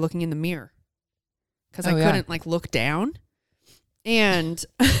armpits by looking in the mirror because I couldn't look down. And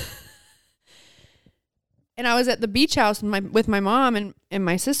and I was at the beach house with my mom and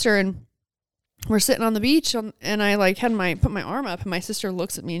my sister, and we're sitting on the beach and I put my arm up and my sister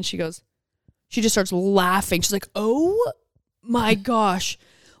looks at me and she just starts laughing. She's like, oh my gosh.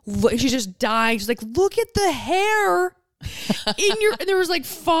 She's just dying. She's like, look at the hair and there was like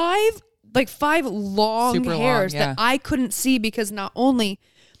 5 long super hairs long, yeah. that I couldn't see because not only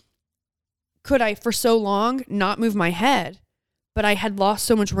could I for so long not move my head, but I had lost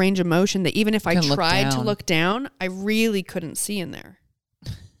so much range of motion that even if I Couldn't tried to look down, I really couldn't see in there.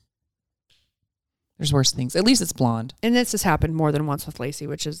 There's worse things. At least it's blonde. And this has happened more than once with Lacey,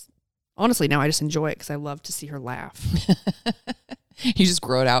 which is honestly now I just enjoy it because I love to see her laugh. You just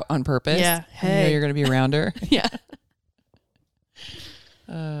grow it out on purpose. Yeah. You know you're going to be around her. Yeah.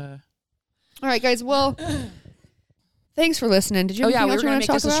 All right, guys. Well, thanks for listening. Did you? We were going to make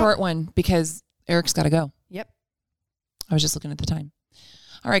this a short one because Eric's got to go. Yep. I was just looking at the time.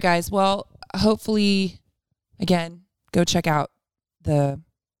 All right, guys. Well, hopefully, again, go check out the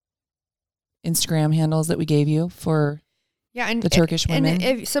Instagram handles that we gave you for the Turkish women. And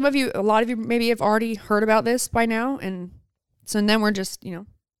if some of you, a lot of you maybe have already heard about this by now. And so then we're just,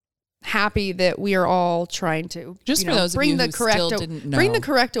 happy that we are all trying to just for those bring of you the who correct still didn't know. Bring the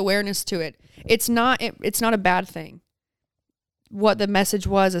correct awareness to it. It's not a bad thing. What the message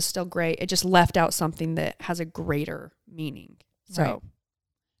was is still great. It just left out something that has a greater meaning. So, right.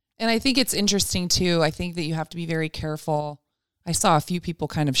 And I think it's interesting too. I think that you have to be very careful. I saw a few people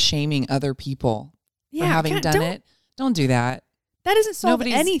kind of shaming other people for having done it. Don't do that. That doesn't solve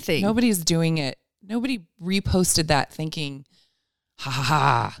anything. Nobody's doing it. Nobody reposted that thinking, ha ha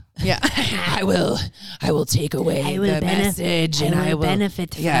ha. Yeah. I will take away the message and I will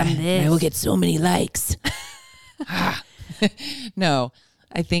benefit from this. I will get so many likes. No,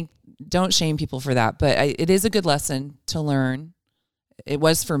 I think don't shame people for that. But it is a good lesson to learn. It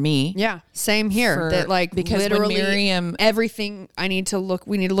was for me. Yeah, same here. Because literally when Miriam, everything we need to look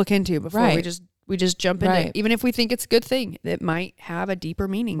into before we just jump into it. Even if we think it's a good thing, it might have a deeper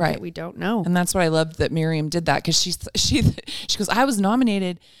meaning that we don't know. And that's what I loved that Miriam did that because she goes, I was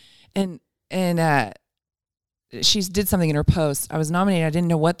nominated, and she did something in her post. I was nominated. I didn't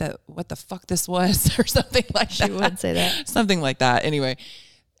know what the fuck this was or something like that. She would say that. Something like that. Anyway,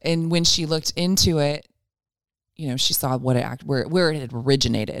 and when she looked into it, she saw where it had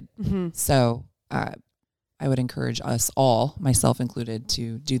originated. Mm-hmm. So I would encourage us all, myself included,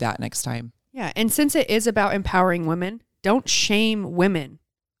 to do that next time. Yeah, and since it is about empowering women, don't shame women.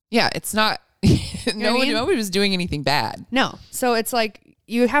 Yeah, it's not. Nobody was doing anything bad. No, so it's like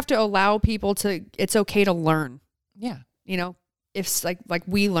you have to allow people to. It's okay to learn. Yeah, if like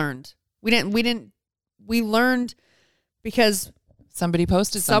we learned, we learned because somebody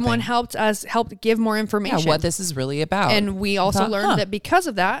posted something. Someone helped give more information. Yeah, what this is really about. And we also learned that because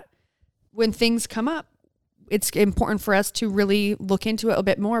of that, when things come up, it's important for us to really look into it a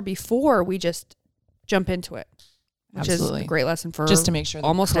bit more before we just jump into it. Which is a great lesson for just to make sure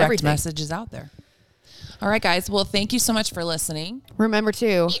almost the correct everything. Message is out there. All right, guys. Well, thank you so much for listening. Remember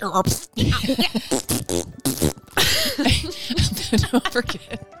to don't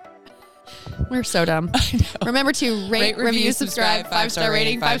forget. We're so dumb. Remember to rate, review, subscribe, 5-star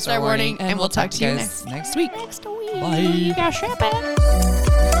rating, 5-star warning, and we'll talk to you next week. Bye. You got shipping.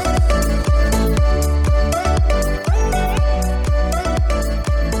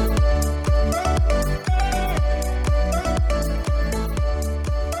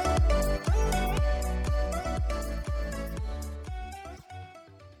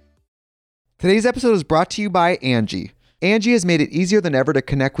 Today's episode is brought to you by Angie. Angie has made it easier than ever to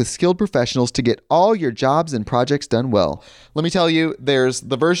connect with skilled professionals to get all your jobs and projects done well. Let me tell you, there's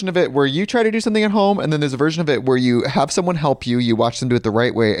the version of it where you try to do something at home, and then there's a version of it where you have someone help you, you watch them do it the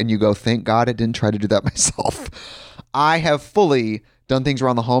right way, and you go, thank God I didn't try to do that myself. I have fully done things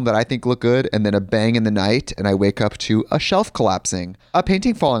around the home that I think look good, and then a bang in the night, and I wake up to a shelf collapsing, a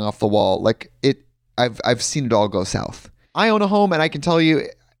painting falling off the wall. I've seen it all go south. I own a home, and I can tell you,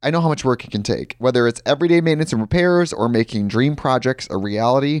 I know how much work it can take. Whether it's everyday maintenance and repairs or making dream projects a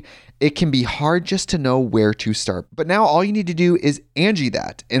reality, it can be hard just to know where to start. But now all you need to do is Angie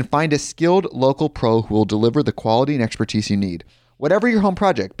that and find a skilled local pro who will deliver the quality and expertise you need. Whatever your home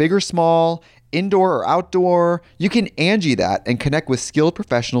project, big or small, indoor or outdoor, you can Angie that and connect with skilled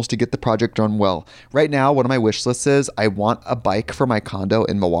professionals to get the project done well. Right now, one of my wish lists is I want a bike for my condo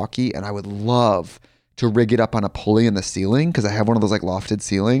in Milwaukee, and I would love to rig it up on a pulley in the ceiling because I have one of those lofted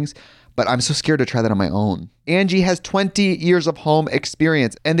ceilings, but I'm so scared to try that on my own. Angie has 20 years of home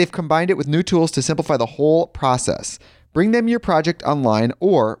experience, and they've combined it with new tools to simplify the whole process. Bring them your project online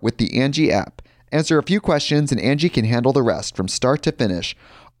or with the Angie app. Answer a few questions and Angie can handle the rest from start to finish,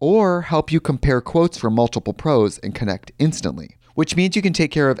 or help you compare quotes from multiple pros and connect instantly, which means you can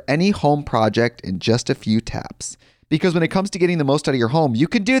take care of any home project in just a few taps. Because when it comes to getting the most out of your home, you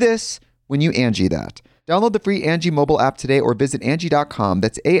can do this when you Angie that. Download the free Angie mobile app today or visit Angie.com.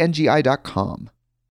 That's ANGI.com.